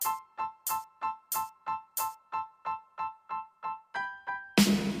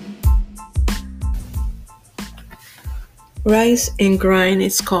Rise and grind.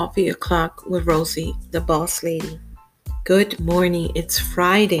 It's coffee o'clock with Rosie, the boss lady. Good morning. It's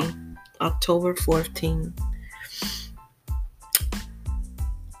Friday, October 14th.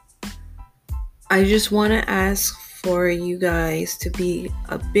 I just want to ask for you guys to be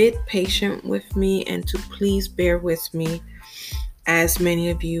a bit patient with me and to please bear with me, as many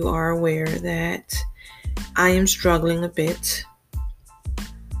of you are aware that I am struggling a bit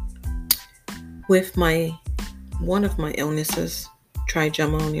with one of my illnesses,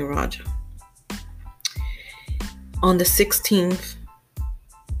 trigeminal neuralgia. On the 16th,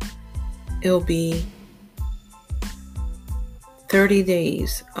 it'll be 30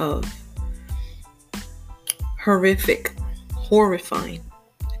 days of horrifying,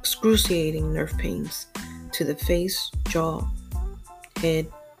 excruciating nerve pains to the face, jaw, head,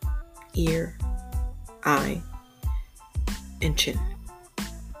 ear, eye, and chin.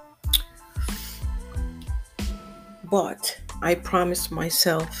 But I promised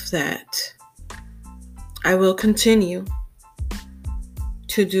myself that I will continue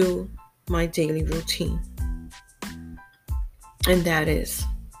to do my daily routine. And that is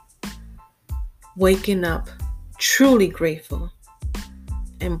waking up truly grateful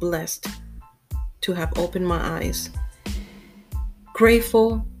and blessed to have opened my eyes.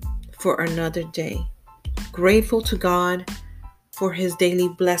 Grateful for another day. Grateful to God for His daily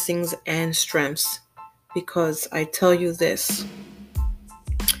blessings and strengths. Because I tell you this,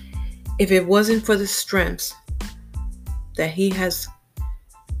 if it wasn't for the strengths that He has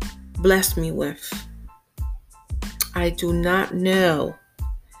blessed me with, I do not know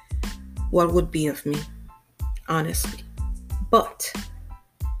what would be of me, honestly. But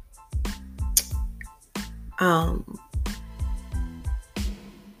I'm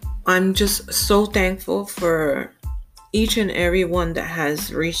just so thankful for each and every one that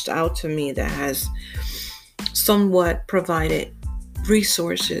has reached out to me, that has somewhat provided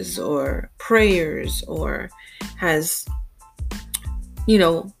resources or prayers, or has,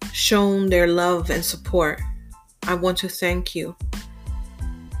 shown their love and support. I want to thank you.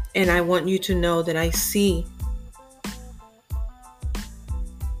 And I want you to know that I see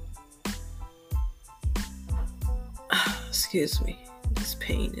excuse me, this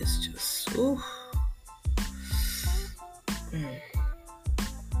pain is just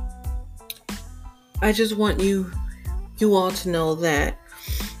I just want you all to know that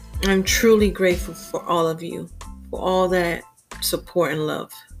I'm truly grateful for all of you, for all that support and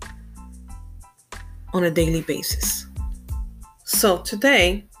love on a daily basis. So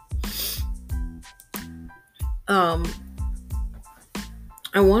today, I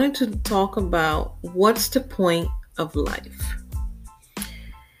wanted to talk about what's the point of life.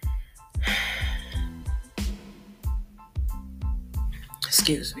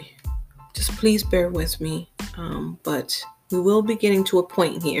 Excuse me. Just please bear with me. But we will be getting to a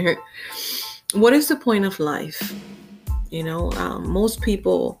point here. What is the point of life? Most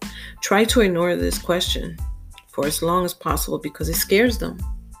people try to ignore this question for as long as possible because it scares them.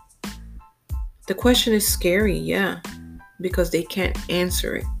 The question is scary, yeah, because they can't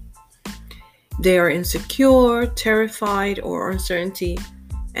answer it. They are insecure, terrified, or uncertainty,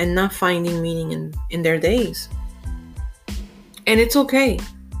 and not finding meaning in their days. And it's okay.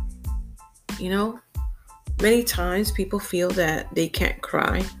 Many times people feel that they can't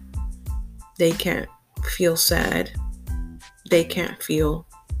cry. They can't feel sad. They can't feel,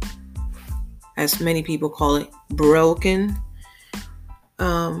 as many people call it, broken.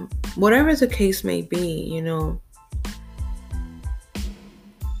 Whatever the case may be,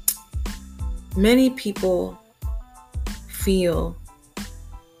 many people feel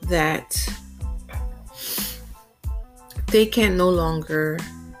that they can no longer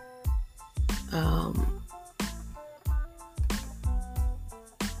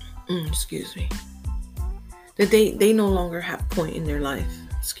that they no longer have point in their life.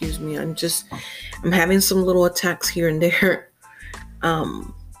 Excuse me, I'm having some little attacks here and there.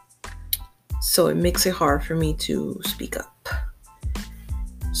 So it makes it hard for me to speak up.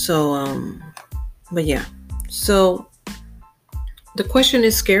 So, but yeah. So the question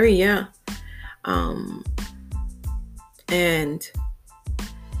is scary, yeah. And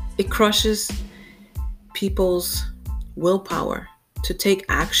it crushes people's willpower to take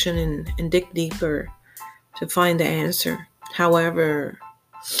action and dig deeper to find the answer. However,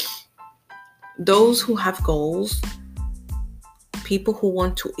 those who have goals, people who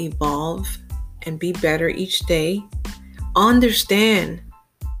want to evolve and be better each day, understand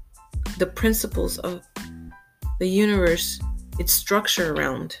the principles of the universe, its structure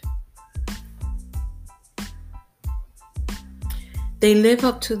around. They live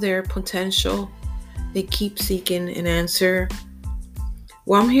up to their potential They keep seeking an answer.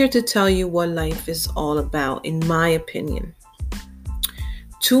 Well, I'm here to tell you what life is all about, in my opinion.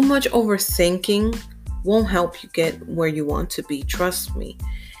 Too much overthinking won't help you get where you want to be. Trust me.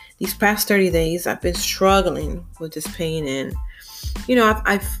 These past 30 days, I've been struggling with this pain, and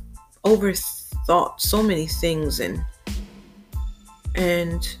I've overthought so many things, and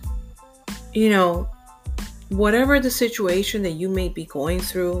whatever the situation that you may be going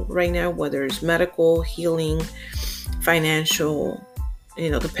through right now, whether it's medical, healing, financial,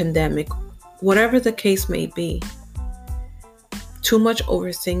 the pandemic, whatever the case may be, too much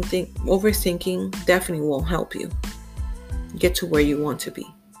overthinking definitely won't help you get to where you want to be.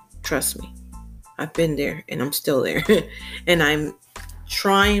 Trust me. I've been there and I'm still there. And I'm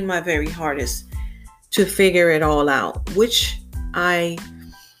trying my very hardest to figure it all out, which I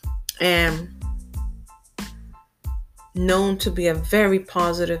am known to be a very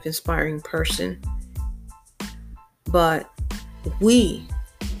positive, inspiring person. But we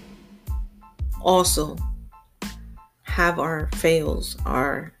also have our fails,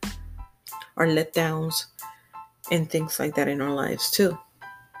 our letdowns, and things like that in our lives too.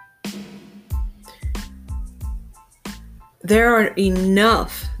 There are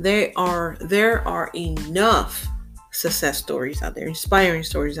enough success stories out there, inspiring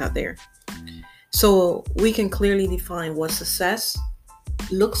stories out there. So we can clearly define what success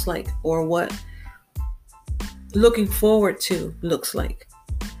looks like, or what looking forward to looks like.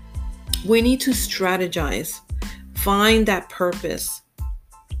 We need to strategize, find that purpose,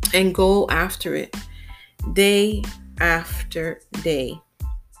 and go after it day after day.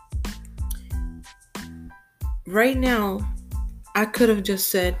 Right now, I could have just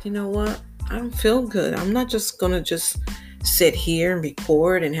said, you know what? I don't feel good. I'm not just going to just sit here and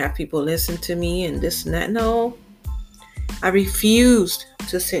record and have people listen to me and this and that. No, I refused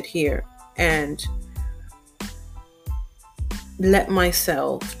to sit here and let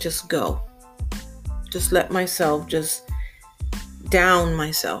myself just go. Just let myself just down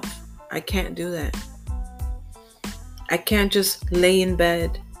myself. I can't do that. I can't just lay in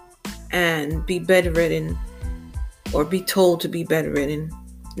bed and be bedridden or be told to be bedridden.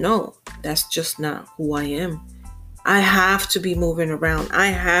 No, that's just not who I am. I have to be moving around. I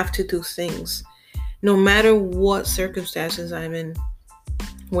have to do things. No matter what circumstances I'm in,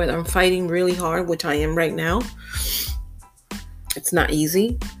 whether I'm fighting really hard, which I am right now. It's not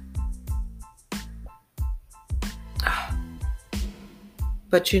easy.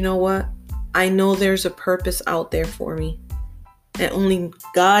 But you know what? I know there's a purpose out there for me. And only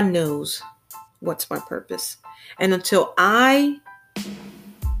God knows what's my purpose. And until I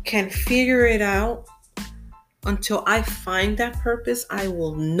can figure it out, until I find that purpose, I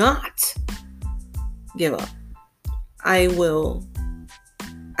will not give up. I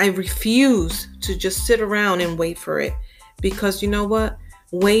refuse to just sit around and wait for it. Because you know what?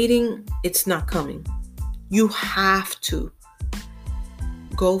 Waiting, it's not coming. You have to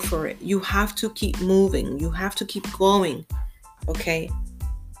go for it. You have to keep moving. You have to keep going. Okay?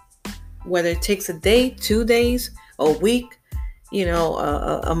 Whether it takes a day, 2 days, a week,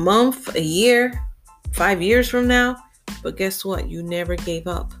 a month, a year, 5 years from now. But guess what? You never gave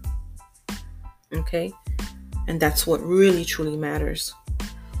up. Okay? And that's what really, truly matters.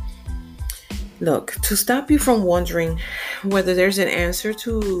 Look, to stop you from wondering whether there's an answer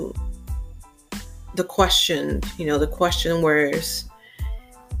to the question, the question where it's,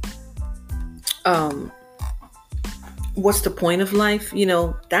 what's the point of life?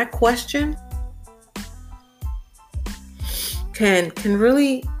 That question can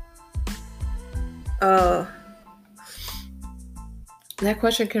really, that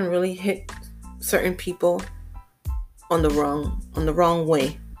question can really hit certain people on the wrong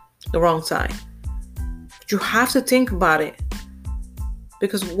way, the wrong side. But you have to think about it,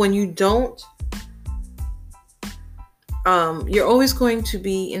 because when you don't, you're always going to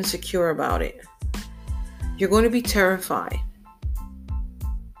be insecure about it. You're going to be terrified.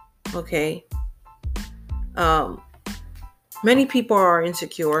 Okay? Many people are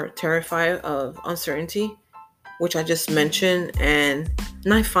insecure, terrified of uncertainty, which I just mentioned, and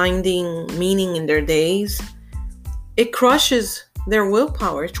not finding meaning in their days. It crushes their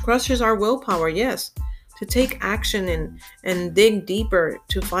willpower. It crushes our willpower, yes, to take action and dig deeper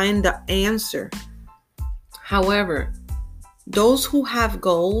to find the answer. However, those who have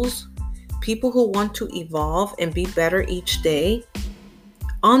goals, people who want to evolve and be better each day,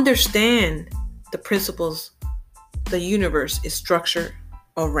 understand the principles the universe is structured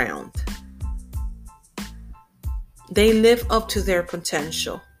around. They live up to their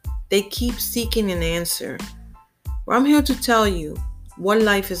potential. They keep seeking an answer. Well, I'm here to tell you what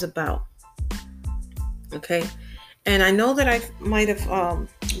life is about. Okay. And I know that I might have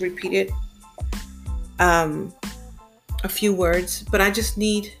repeated a few words, but I just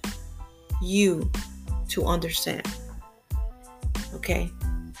need you to understand. Okay.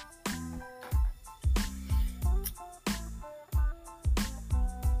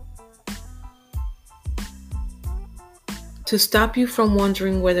 To stop you from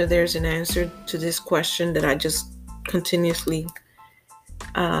wondering whether there's an answer to this question that I just continuously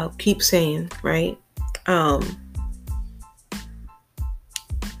keep saying, right?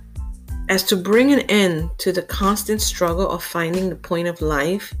 As to bring an end to the constant struggle of finding the point of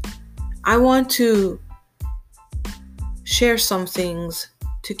life, I want to share some things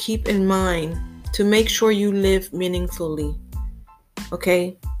to keep in mind to make sure you live meaningfully.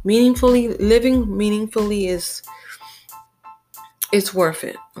 Okay? Living meaningfully is it's worth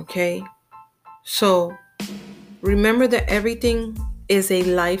it, okay? So remember that everything is a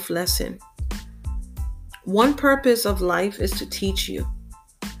life lesson. One purpose of life is to teach you.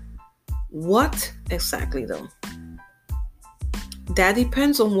 What exactly, though? That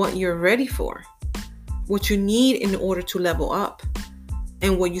depends on what you're ready for, what you need in order to level up,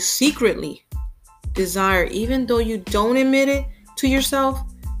 and what you secretly desire. Even though you don't admit it to yourself,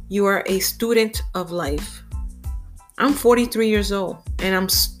 you are a student of life. I'm 43 years old, and I'm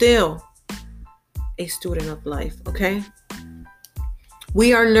still a student of life, okay?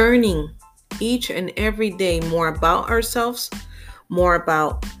 We are learning each and every day more about ourselves, more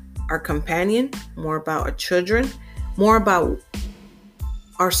about our companion, more about our children, more about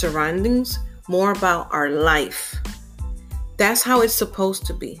our surroundings, more about our life. That's how it's supposed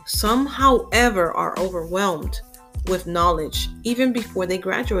to be. Some, however, are overwhelmed with knowledge even before they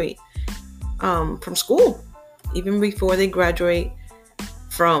graduate from school, even before they graduate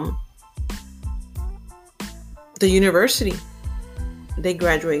from the university. They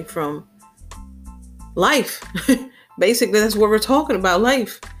graduate from life. Basically, that's what we're talking about,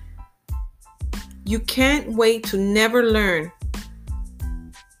 life. You can't wait to never learn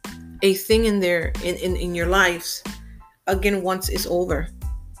a thing in your lives again once it's over.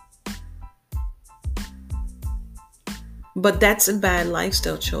 But that's a bad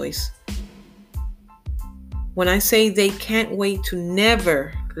lifestyle choice. When I say they can't wait to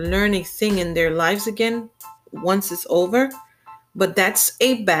never learn a thing in their lives again once it's over, but that's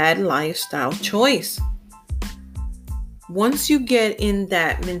a bad lifestyle choice. Once you get in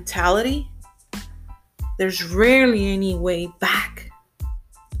that mentality, there's rarely any way back.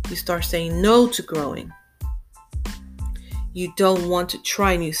 You start saying no to growing. You don't want to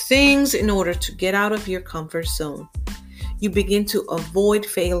try new things in order to get out of your comfort zone. You begin to avoid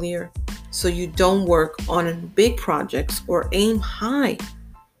failure so you don't work on big projects or aim high.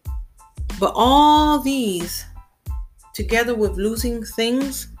 But all these, together with losing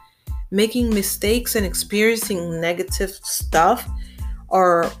things, making mistakes, and experiencing negative stuff,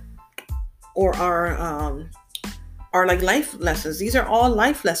 are like life lessons. These are all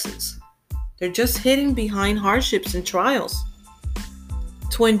life lessons. They're just hidden behind hardships and trials.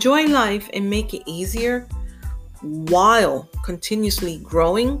 To enjoy life and make it easier while continuously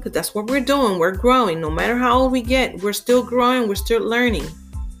growing, because that's what we're doing. We're growing. No matter how old we get, we're still growing. We're still learning.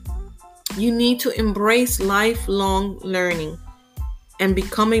 You need to embrace lifelong learning and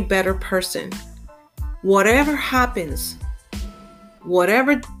become a better person. Whatever happens,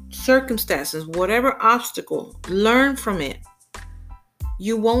 whatever circumstances, whatever obstacle, learn from it.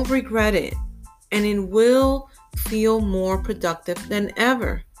 You won't regret it, and it will feel more productive than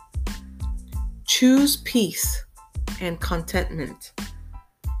ever. Choose peace and contentment.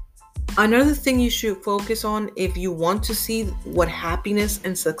 Another thing you should focus on if you want to see what happiness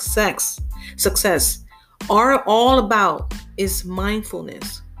and success are all about is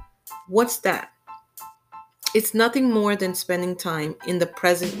mindfulness. What's that? It's nothing more than spending time in the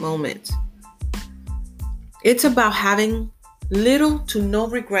present moment. It's about having little to no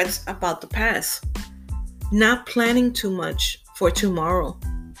regrets about the past, not planning too much for tomorrow,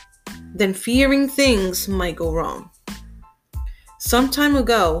 then fearing things might go wrong. Some time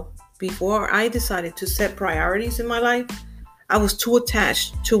ago, before I decided to set priorities in my life, I was too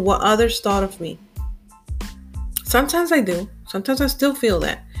attached to what others thought of me. Sometimes I do. Sometimes I still feel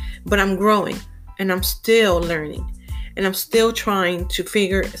that. But I'm growing and I'm still learning and I'm still trying to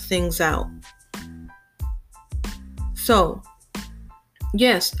figure things out. So,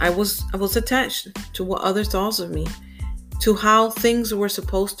 yes, I was attached to what others thought of me, to how things were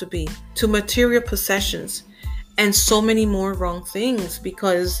supposed to be, to material possessions, and so many more wrong things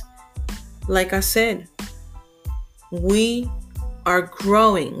because, like I said, we are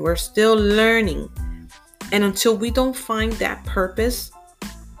growing. We're still learning. And until we don't find that purpose,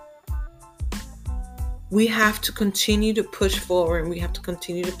 We have to continue to push forward, and we have to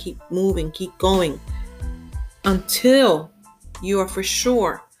continue to keep moving, keep going until you are for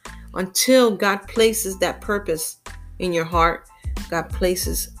sure, until God places that purpose in your heart. God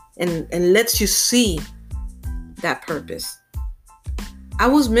places and lets you see that purpose. I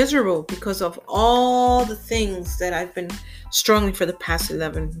was miserable because of all the things that I've been struggling for the past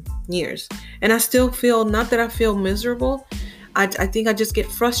 11 years. And I still feel, not that I feel miserable, I think I just get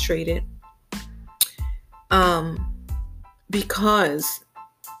frustrated. Because,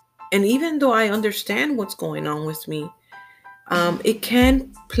 and even though I understand what's going on with me, it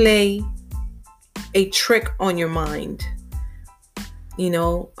can play a trick on your mind,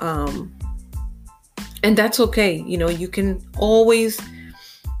 and that's okay. You can always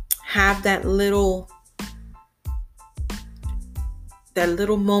have that little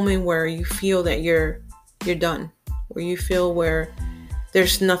moment where you feel that you're done, where you feel where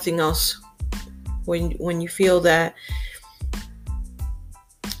there's nothing else, when you feel that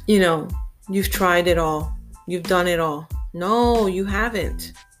you've tried it all, you've done it all. No, you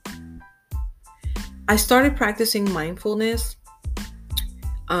haven't. I started practicing mindfulness.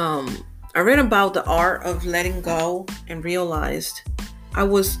 I read about the art of letting go and realized I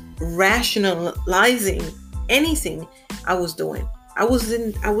was rationalizing anything I was doing. I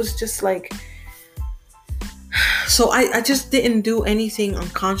was just like, so I just didn't do anything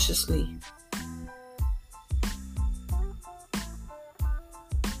unconsciously.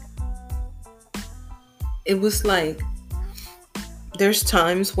 It was like, there's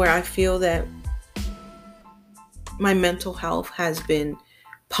times where I feel that my mental health has been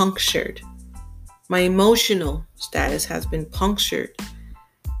punctured. My emotional status has been punctured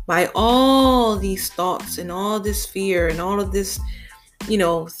by all these thoughts and all this fear and all of this,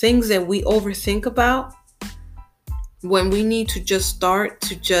 things that we overthink about, when we need to just start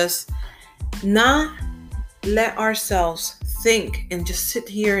to just not let ourselves think and just sit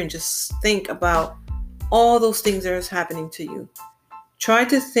here and just think about all those things that is happening to you. Try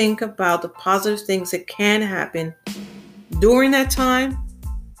to think about the positive things that can happen during that time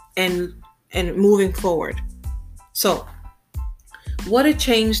and moving forward. So what a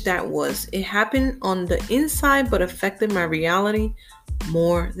change that was. It happened on the inside, but affected my reality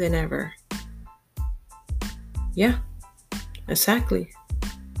more than ever. Yeah, exactly.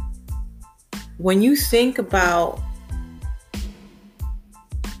 When you think about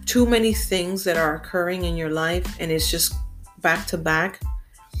too many things that are occurring in your life and it's just back to back,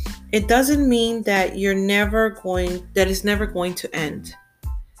 it doesn't mean that it's never going to end.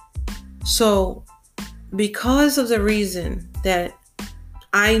 So because of the reason that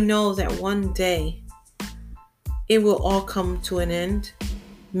I know that one day it will all come to an end,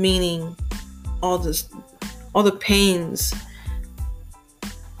 meaning all the pains,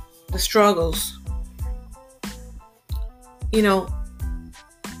 the struggles,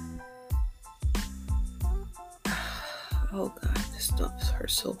 oh God, this stuff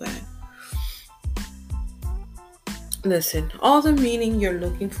hurts so bad. Listen, all the meaning you're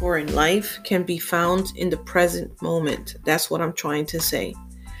looking for in life can be found in the present moment. That's what I'm trying to say.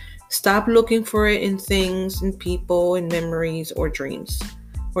 Stop looking for it in things, in people, in memories or dreams,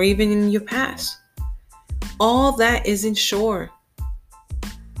 or even in your past. All that isn't sure.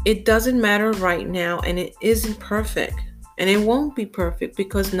 It doesn't matter right now, and it isn't perfect. And it won't be perfect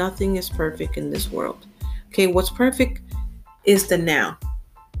because nothing is perfect in this world. Okay, what's perfect is the now.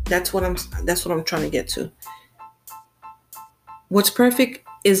 That's what I'm trying to get to. What's perfect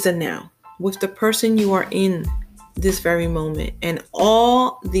is the now, with the person you are in this very moment and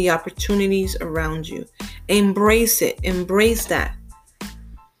all the opportunities around you. Embrace it. Embrace that.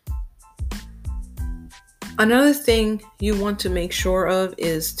 Another thing you want to make sure of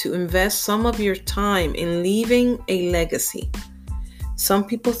is to invest some of your time in leaving a legacy. Some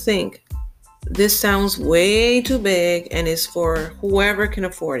people think this sounds way too big and is for whoever can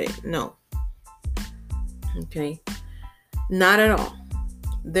afford it. No. Okay. Not at all.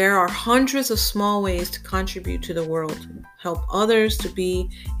 There are hundreds of small ways to contribute to the world, help others, to be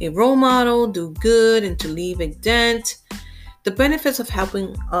a role model, do good, and to leave a dent. The benefits of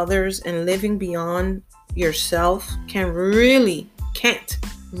helping others and living beyond yourself can't really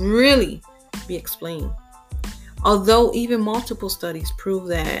be explained. Although even multiple studies prove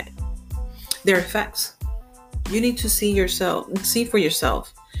that their effects. You need to see for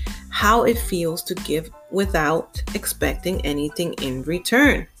yourself how it feels to give without expecting anything in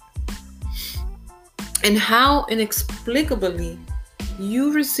return. And how inexplicably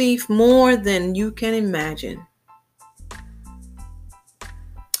you receive more than you can imagine.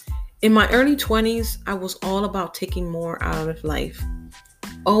 In my early 20s, I was all about taking more out of life.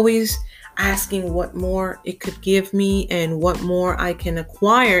 asking what more it could give me and what more I can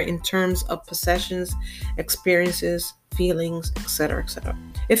acquire in terms of possessions, experiences, feelings, etc., etc.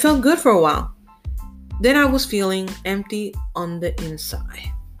 It felt good for a while. Then I was feeling empty on the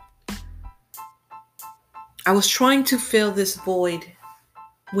inside. I was trying to fill this void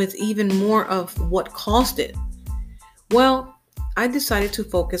with even more of what caused it. Well, I decided to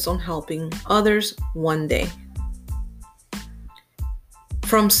focus on helping others one day.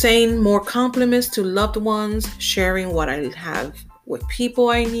 From saying more compliments to loved ones, sharing what I have with people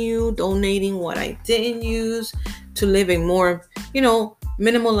I knew, donating what I didn't use, to living more,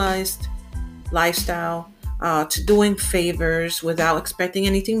 minimalized lifestyle, to doing favors without expecting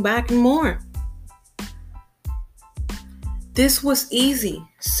anything back and more. This was easy,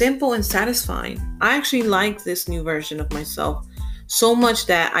 simple, and satisfying. I actually liked this new version of myself so much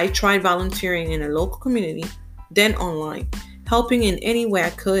that I tried volunteering in a local community, then online, helping in any way I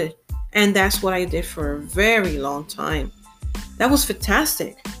could. And that's what I did for a very long time. That was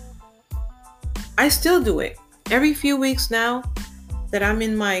fantastic. I still do it. Every few weeks now that I'm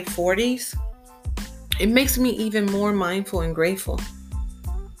in my 40s, it makes me even more mindful and grateful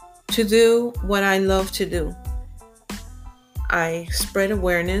to do what I love to do. I spread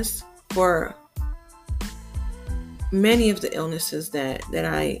awareness for many of the illnesses that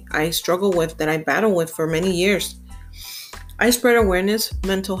I struggle with, that I battle with for many years. I spread awareness,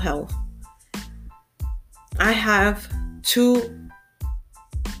 mental health. I have two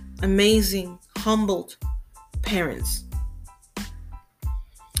amazing, humbled parents.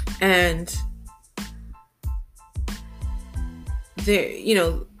 And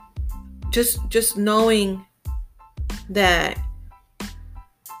they're, just knowing that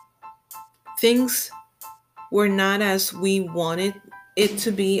things were not as we wanted it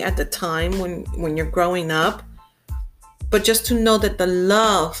to be at the time when you're growing up, but just to know that the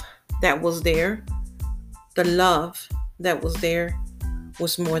love that was there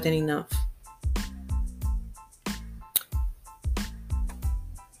was more than enough.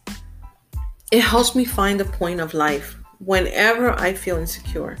 It helps me find the point of life whenever I feel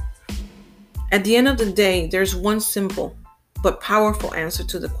insecure. At the end of the day, there's one simple but powerful answer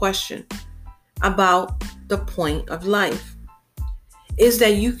to the question about the point of life. Is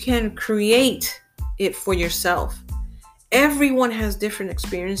that you can create it for yourself. Everyone has different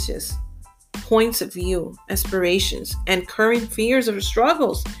experiences, points of view, aspirations, and current fears or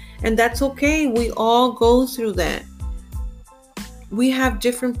struggles. And that's okay. We all go through that. We have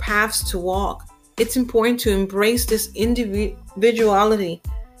different paths to walk. It's important to embrace this individuality.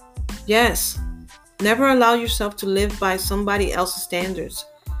 Yes, never allow yourself to live by somebody else's standards.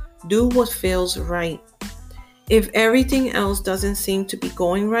 Do what feels right. If everything else doesn't seem to be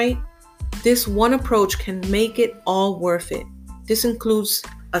going right, this one approach can make it all worth it. This includes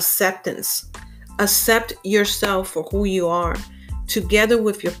acceptance. Accept yourself for who you are, together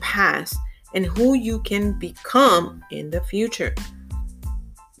with your past and who you can become in the future.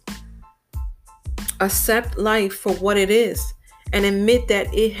 Accept life for what it is and admit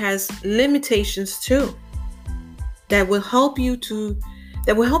that it has limitations too. That will help you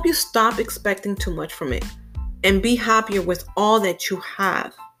stop expecting too much from it and be happier with all that you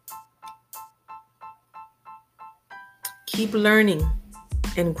have. Keep learning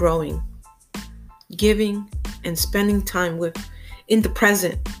and growing, giving and spending time in the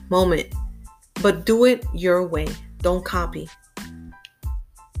present moment, but do it your way. Don't copy.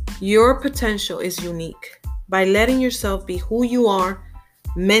 Your potential is unique. By letting yourself be who you are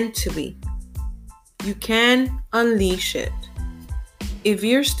meant to be, you can unleash it. If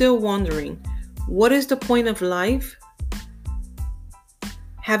you're still wondering, what is the point of life?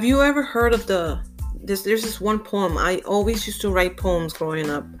 Have you ever heard of there's this one poem. I always used to write poems growing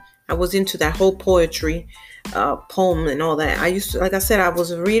up. I was into that whole poetry poem and all that. Like I said, I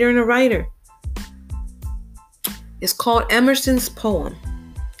was a reader and a writer. It's called Emerson's poem.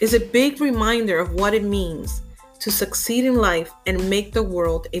 It's a big reminder of what it means to succeed in life and make the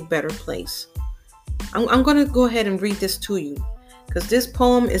world a better place. I'm going to go ahead and read this to you because this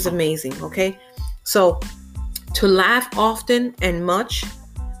poem is amazing, okay? So, to laugh often and much,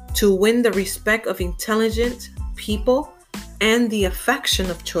 to win the respect of intelligent people and the affection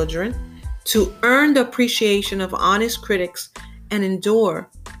of children, to earn the appreciation of honest critics and endure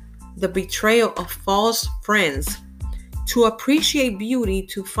the betrayal of false friends, to appreciate beauty,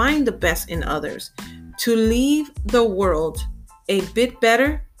 to find the best in others, to leave the world a bit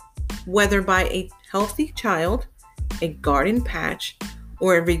better, whether by a healthy child, a garden patch,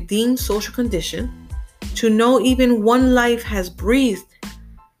 or a redeemed social condition, to know even one life has breathed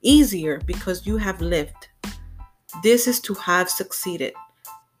easier because you have lived. This is to have succeeded.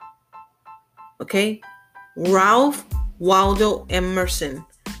 Okay? Ralph Waldo Emerson.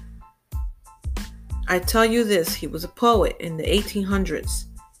 I tell you this, he was a poet in the 1800s.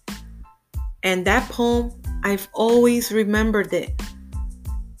 And that poem, I've always remembered it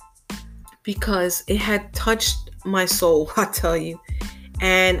because it had touched my soul, I tell you.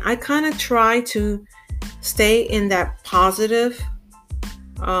 And I kind of try to stay in that positive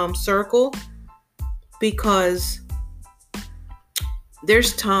circle, because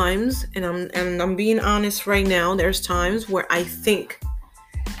there's times, and I'm being honest right now, there's times where I think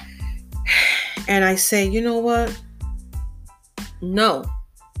and I say, you know what? No.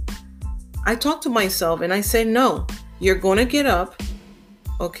 I talk to myself and I say, no, you're going to get up.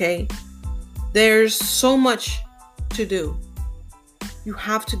 Okay? There's so much to do. You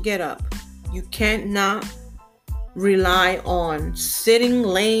have to get up. You can't not rely on sitting,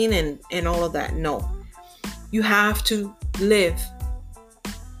 laying, and all of that. No. You have to live.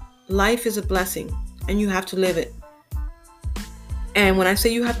 Life is a blessing and you have to live it. And when I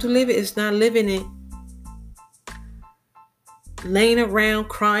say you have to live it, it's not living it laying around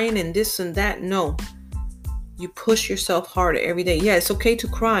crying and this and that. No. You push yourself harder every day. Yeah, it's okay to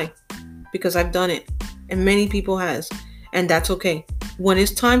cry because I've done it and many people has, and that's okay. When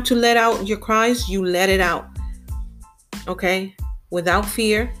it's time to let out your cries, you let it out. Okay? Without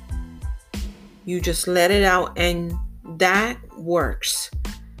fear. You just let it out, and that works.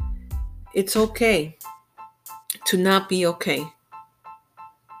 It's okay to not be okay.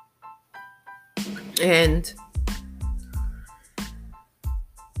 And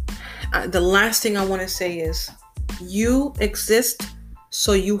the last thing I want to say is, you exist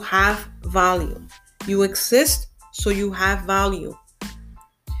so you have value. You exist so you have value.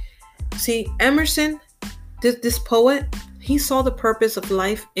 See, Emerson, this poet, he saw the purpose of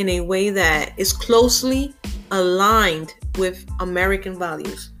life in a way that is closely aligned with American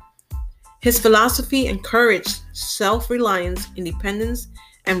values. His philosophy encouraged self-reliance, independence,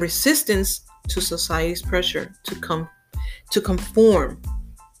 and resistance to society's pressure to conform.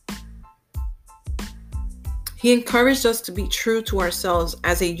 He encouraged us to be true to ourselves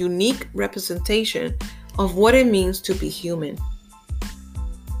as a unique representation of what it means to be human.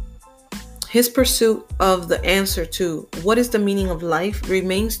 His pursuit of the answer to what is the meaning of life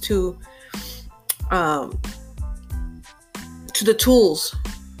remains to the tools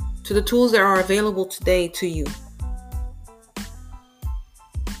that are available today to you.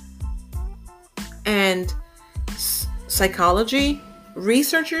 And psychology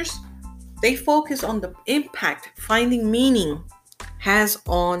researchers, they focus on the impact finding meaning has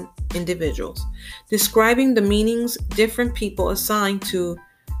on individuals, describing the meanings different people assign to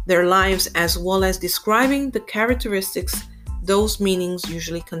their lives, as well as describing the characteristics those meanings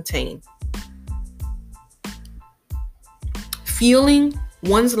usually contain. Feeling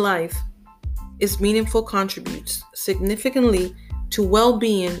one's life is meaningful contributes significantly to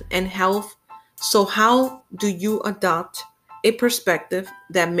well-being and health. So how do you adopt a perspective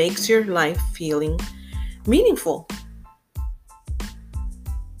that makes your life feeling meaningful?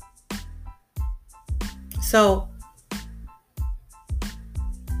 So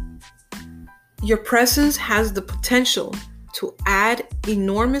your presence has the potential to add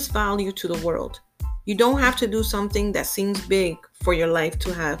enormous value to the world. You don't have to do something that seems big for your life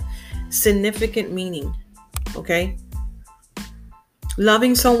to have significant meaning. Okay?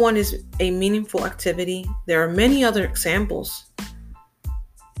 Loving someone is a meaningful activity. There are many other examples.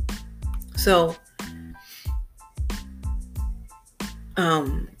 So,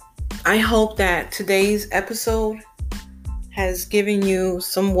 I hope that today's episode has given you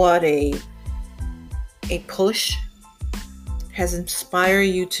somewhat a push, has inspired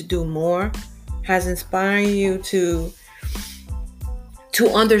you to do more, has inspired you to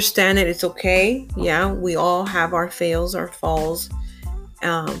understand that it's okay. Yeah, we all have our fails, our falls.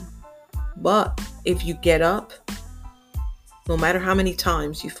 But if you get up, no matter how many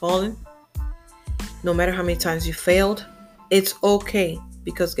times you've fallen, no matter how many times you failed, it's okay.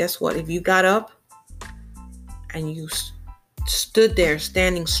 Because guess what? If you got up and you stood there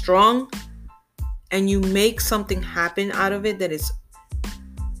standing strong and you make something happen out of it that is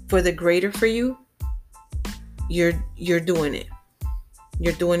for the greater for you, you're doing it.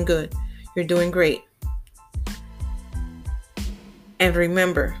 You're doing good. You're doing great. And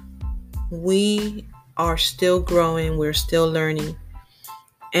remember, we are still growing. We're still learning.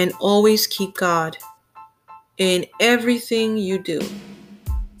 And always keep God in everything you do.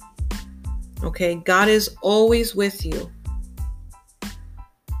 Okay? God is always with you.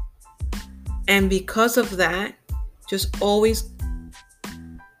 And because of that, just always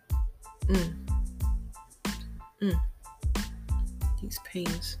these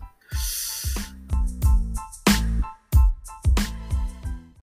pains.